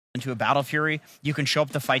into a Battle Fury. You can show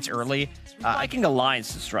up the fights early. Liking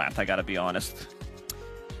Alliance's draft, I gotta be honest.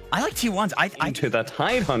 I like T1s. Into that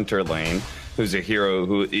Tidehunter lane, who's a hero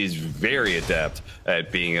who is very adept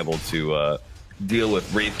at being able to deal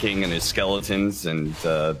with Wraith King and his skeletons and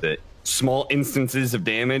the small instances of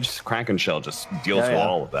damage. Kraken Shell just deals with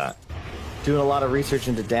all of that. Doing a lot of research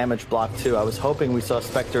into damage block too. I was hoping we saw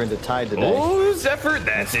Spectre into Tide today. Oh, Zephyr,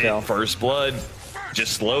 that's it. First blood.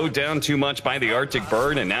 Just slowed down too much by the Arctic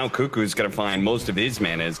Bird, and now Cuckoo's going to find most of his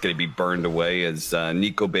mana is going to be burned away as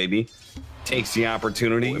Nico Baby takes the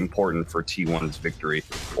opportunity. Important for T1's victory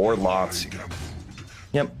or loss.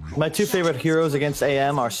 Yep. My two favorite heroes against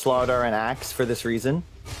AM are Slardar and Axe for this reason.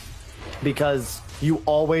 Because you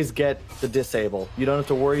always get the disable. You don't have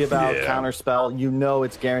to worry about counterspell. You know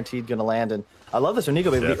it's guaranteed going to land. And I love this for Nico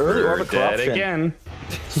Baby. The early Orb of Corruption. Again.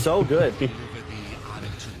 So good.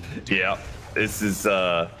 Yeah. This is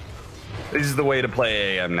the way to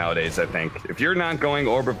play AM nowadays, I think. If you're not going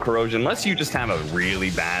Orb of Corrosion, unless you just have a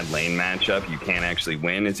really bad lane matchup, you can't actually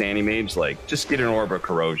win as Anti-Mage. Like, just get an Orb of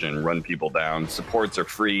Corrosion, run people down. Supports are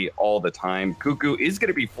free all the time. Cuckoo is going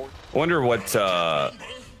to be... I wonder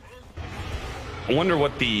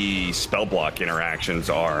what the spell block interactions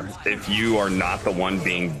are if you are not the one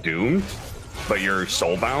being doomed, but you're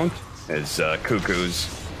soulbound, as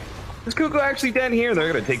Cuckoo's... Is Cuckoo actually dead here?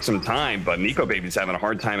 They're going to take some time, but Nico Baby's having a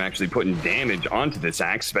hard time actually putting damage onto this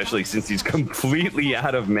axe, especially since he's completely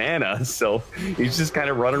out of mana. So he's just kind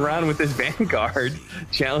of running around with his Vanguard,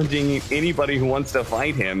 challenging anybody who wants to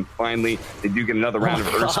fight him. Finally, they do get another round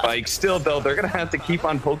of Earth Spike. Still, though, they're going to have to keep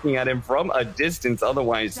on poking at him from a distance.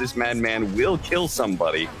 Otherwise, this madman will kill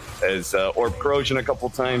somebody. As Orb Corrosion a couple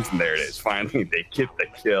times, and there it is. Finally, they get the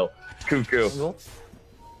kill. Cuckoo.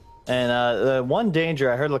 And the one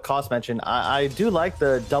danger I heard Lacoste mention, I do like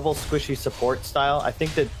the double squishy support style. I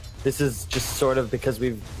think that this is just sort of because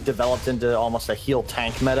we've developed into almost a heal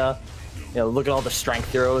tank meta. You know, look at all the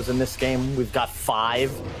strength heroes in this game. We've got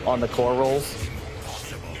 5 on the core rolls.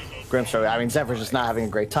 Grimstroke, I mean, Zephyr's just not having a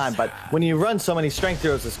great time, but when you run so many strength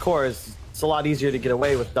heroes as cores, it's a lot easier to get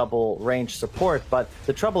away with double range support. But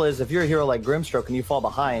the trouble is, if you're a hero like Grimstroke and you fall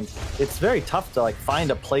behind, it's very tough to like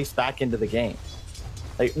find a place back into the game.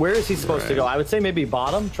 Like, where is he supposed to go? I would say maybe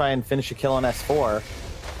bottom, try and finish a kill on S4.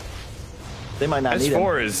 They might not need him.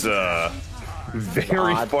 S4 is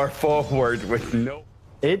very far forward with no...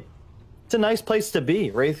 It's a nice place to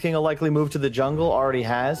be. Wraith King will likely move to the jungle, already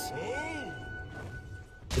has.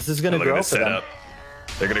 This is going to grow for them.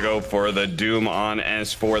 They're going to go for the Doom on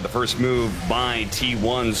S4. The first move by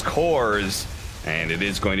T1's cores. And it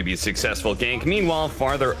is going to be a successful gank. Meanwhile,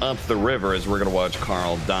 farther up the river, as we're going to watch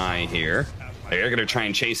Carl die here. They're going to try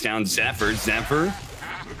and chase down Zephyr. Zephyr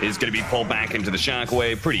is going to be pulled back into the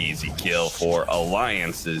shockwave. Pretty easy kill for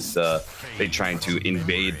Alliance as they tried to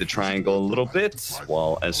invade the triangle a little bit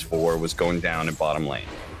while S4 was going down in bottom lane.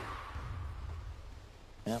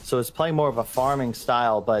 Yeah, so it's playing more of a farming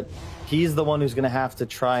style, but he's the one who's going to have to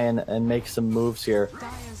try and make some moves here.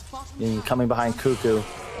 Coming behind Cuckoo.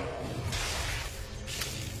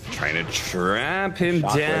 Trying to trap him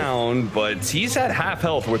down, but he's at half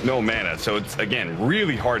health with no mana, so it's, again,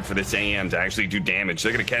 really hard for this AM to actually do damage.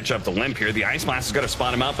 They're going to catch up to Limp here. The Ice Blast is going to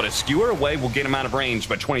spot him out, but a skewer away will get him out of range,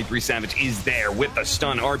 but 23 Savage is there with the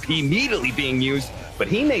stun. RP immediately being used, but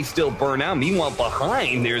he may still burn out. Meanwhile,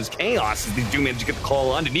 behind, there's Chaos as they do manage to get the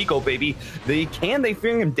call onto Nico Baby. Can they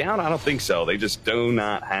bring him down? I don't think so. They just do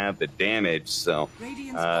not have the damage, so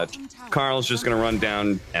Carl's just going to run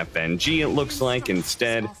down FNG, it looks like,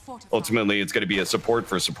 instead. Ultimately, it's going to be a support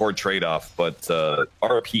for support trade-off, but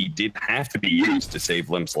RP did have to be used to save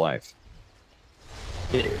Limp's life.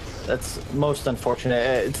 That's most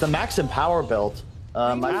unfortunate. It's the Max Empower build.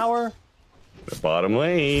 Power. The bottom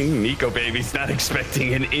lane. Nico Baby's not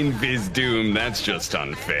expecting an Invis Doom. That's just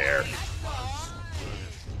unfair.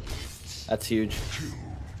 That's huge.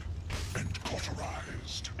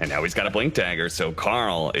 And now he's got a Blink Dagger, so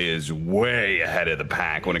Carl is way ahead of the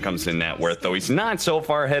pack when it comes to net worth, though he's not so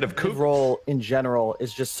far ahead of Coop. Role in general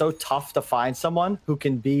is just so tough to find someone who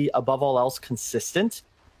can be, above all else, consistent.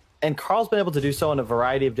 And Carl's been able to do so in a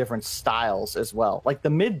variety of different styles as well. Like the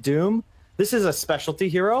mid-Doom, this is a specialty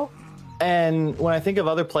hero. And when I think of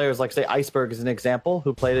other players, like say Iceberg as an example,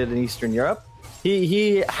 who played it in Eastern Europe,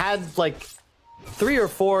 he had like 3 or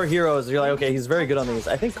 4 heroes. You're like, okay, he's very good on these.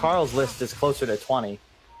 I think Carl's list is closer to 20.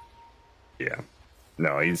 Yeah,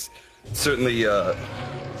 no, he's certainly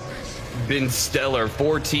been stellar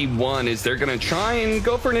for T1 as they're going to try and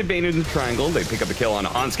go for an advantage in the triangle. They pick up a kill on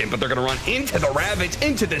Onskin, but they're going to run into the Ravage,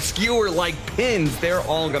 into the Skewer like pins. They're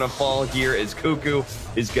all going to fall here as Cuckoo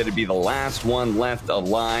is going to be the last one left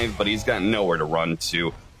alive, but he's got nowhere to run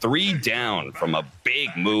to. 3 down from a big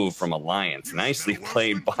move from Alliance. Nicely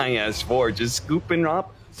played by S4, just scooping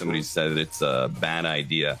up. Somebody said it's a bad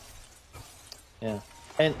idea. Yeah,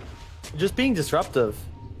 and just being disruptive.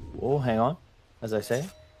 Oh, hang on. As I say,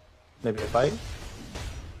 maybe a fight.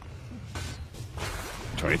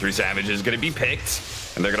 23 Savage is going to be picked,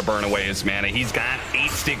 and they're going to burn away his mana. He's got 8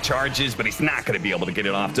 stick charges, but he's not going to be able to get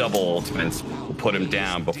it off. Double ultimates will put him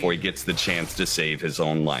down before he gets the chance to save his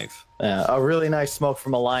own life. Yeah, a really nice smoke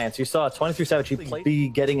from Alliance. You saw 23 Savage, he be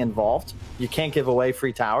getting involved. You can't give away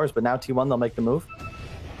free towers, but now T1, they'll make the move.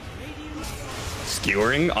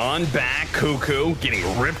 Skewering on back, Cuckoo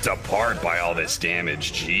getting ripped apart by all this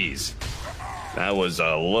damage. Jeez. That was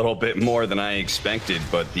a little bit more than I expected,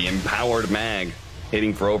 but the empowered mag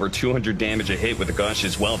hitting for over 200 damage a hit with the Gush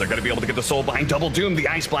as well. They're going to be able to get the Soul Bind, double Doom, the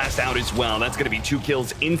Ice Blast out as well. That's going to be 2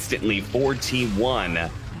 kills instantly for T1.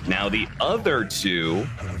 Now the other two,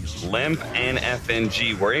 Lemp and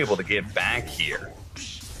FNG, were able to get back here.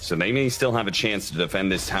 So they may still have a chance to defend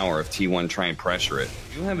this tower if T1 try and pressure it.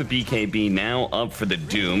 You have a BKB now up for the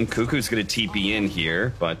Doom. Cuckoo's going to TP in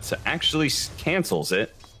here, but actually cancels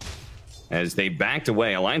it. As they backed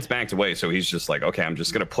away, Alliance backed away, so he's just like, okay, I'm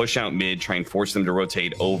just going to push out mid, try and force them to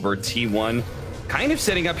rotate over. T1 kind of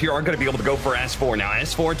setting up here, are going to be able to go for S4. Now,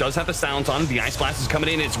 S4 does have the silence on. The Ice Blast is coming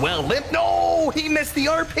in as well. Limp, no! He missed the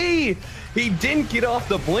RP! He didn't get off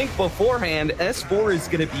the blink beforehand. S4 is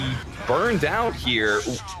going to be burned out here.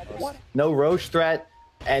 What? No Roche threat,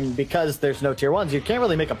 and because there's no tier 1s, you can't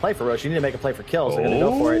really make a play for Roche. You need to make a play for kills. They're going to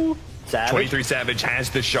go for it. Savage. 23 Savage has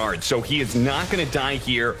the shard, so he is not going to die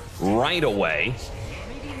here right away.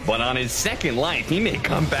 But on his second life, he may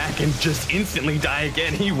come back and just instantly die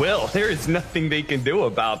again. He will. There is nothing they can do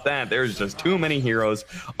about that. There's just too many heroes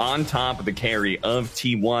on top of the carry of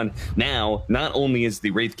T1. Now, not only is the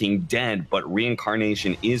Wraith King dead, but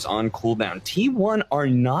Reincarnation is on cooldown. T1 are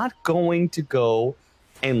not going to go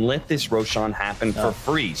and let this Roshan happen for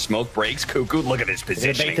free. Smoke breaks. Cuckoo, look at his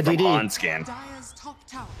positioning from on-scan.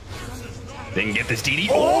 They can get this DD.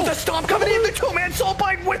 Oh, the stomp coming in. The two-man soul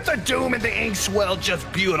bind with the Doom and the ink swell.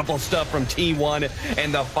 Just beautiful stuff from T1.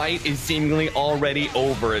 And the fight is seemingly already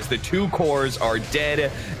over as the 2 cores are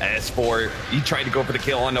dead. S4, he tried to go for the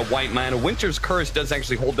kill on the white mana. Winter's Curse does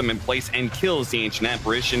actually hold them in place and kills the Ancient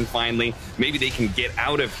Apparition finally. Maybe they can get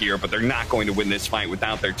out of here, but they're not going to win this fight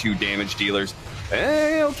without their 2 damage dealers.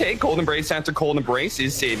 Okay, Cold Embrace after Cold Embrace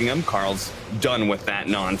is saving him. Carl's done with that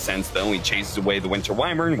nonsense, though. He chases away the Winter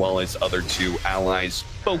Wyvern while his other 2 allies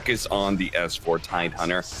focus on the S4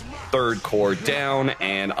 Tidehunter. 3rd core down,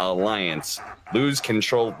 and Alliance lose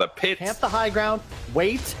control of the pit. Camp the high ground,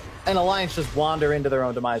 wait, and Alliance just wander into their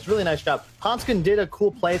own demise. Really nice job. Hanskin did a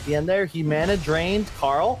cool play at the end there. He mana drained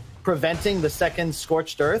Carl, preventing the 2nd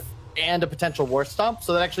Scorched Earth and a potential War Stomp,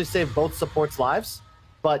 so that actually saved both supports' lives.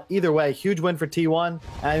 But either way, huge win for T1.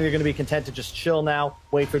 And you're going to be content to just chill now,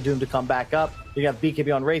 wait for Doom to come back up. You have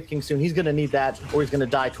BKB on Wraith King soon. He's going to need that, or he's going to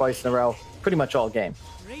die twice in a row, pretty much all game.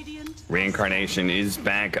 Reincarnation is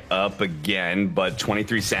back up again, but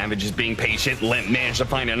 23 Savage is being patient. Limp managed to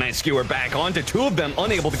find a nice skewer back onto 2 of them,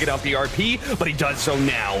 unable to get out the RP, but he does so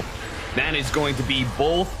now. That is going to be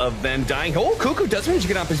both of them dying. Oh, Cuckoo does manage to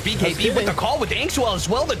get off his BKB with the call with Inkswell as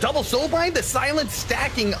well. The double soul bind, the silence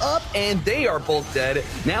stacking up, and they are both dead.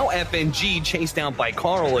 Now FNG chased down by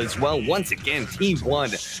Carl as well. Once again,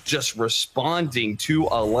 T1 just responding to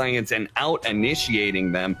Alliance and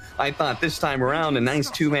out-initiating them. I thought this time around a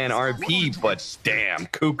nice 2-man RP, but damn,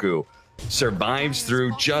 Cuckoo survives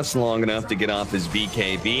through just long enough to get off his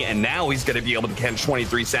BKB, and now he's going to be able to catch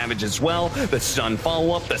 23 Savage as well. The stun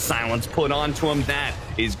follow-up, the silence put onto him, that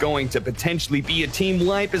is going to potentially be a team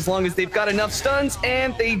wipe as long as they've got enough stuns,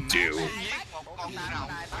 and they do.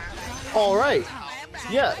 All right.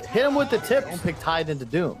 Yeah, hit him with the tip and pick Tide into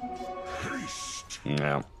Doom.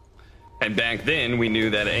 Yeah. And back then, we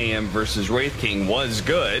knew that AM versus Wraith King was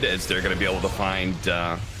good, as they're going to be able to find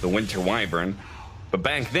the Winter Wyvern. But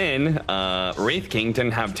back then, Wraith King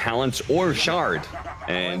didn't have talents or shard.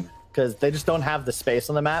 And because they just don't have the space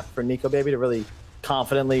on the map for Nico Baby to really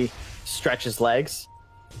confidently stretch his legs.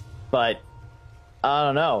 But I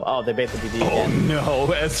don't know. Oh, they bait the DD again. Oh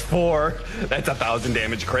no, S4. That's 1,000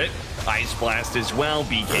 damage crit. Ice Blast as well.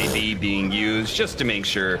 BKB being used just to make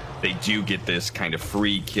sure they do get this kind of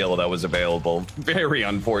free kill that was available. Very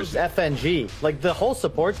unfortunate. FNG, like the whole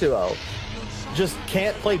support duo, just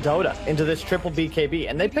can't play Dota into this triple BKB,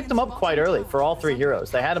 and they picked them up quite early for all 3 heroes.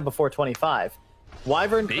 They had them before 25.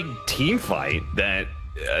 Wyvern, big team fight that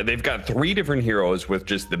they've got 3 different heroes with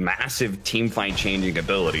just the massive team fight changing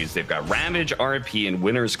abilities. They've got Ravage, RP, and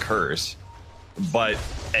Winter's Curse. But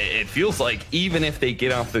it feels like even if they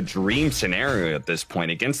get off the dream scenario at this point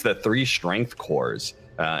against the 3 strength cores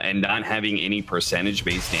and not having any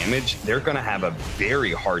percentage-based damage, they're going to have a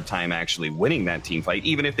very hard time actually winning that team fight,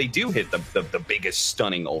 even if they do hit the biggest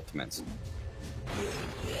stunning ultimates.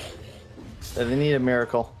 So they need a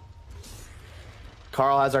miracle.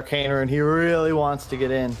 Carl has Arcane Rune. He really wants to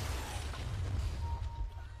get in.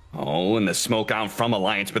 Oh, and the smoke out from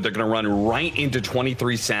Alliance, but they're going to run right into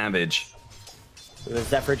 23 Savage. The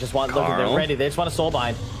Zephyr just want, look, they're ready. They just want a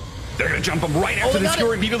Soulbind. They're going to jump him right after the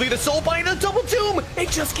skewer immediately. The Soulbind, the double tomb. It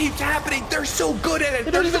just keeps happening. They're so good at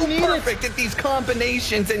it. They're so perfect at these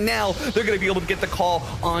combinations. And now they're going to be able to get the call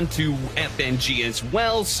onto FNG as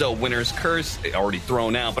well. So Winter's Curse already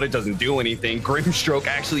thrown out, but it doesn't do anything. Grimstroke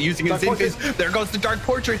actually using his Invis. There goes the Dark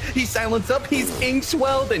Portrait. He's silenced up. He's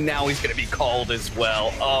Inkswelled, and now he's going to be called as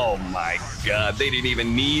well. Oh my God. They didn't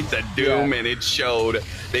even need the Doom, and it showed.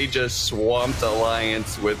 They just swamped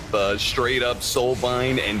Alliance with straight up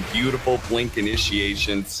Soulbind and beautiful Blink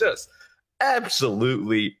initiations. Just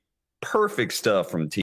absolutely perfect stuff from Team.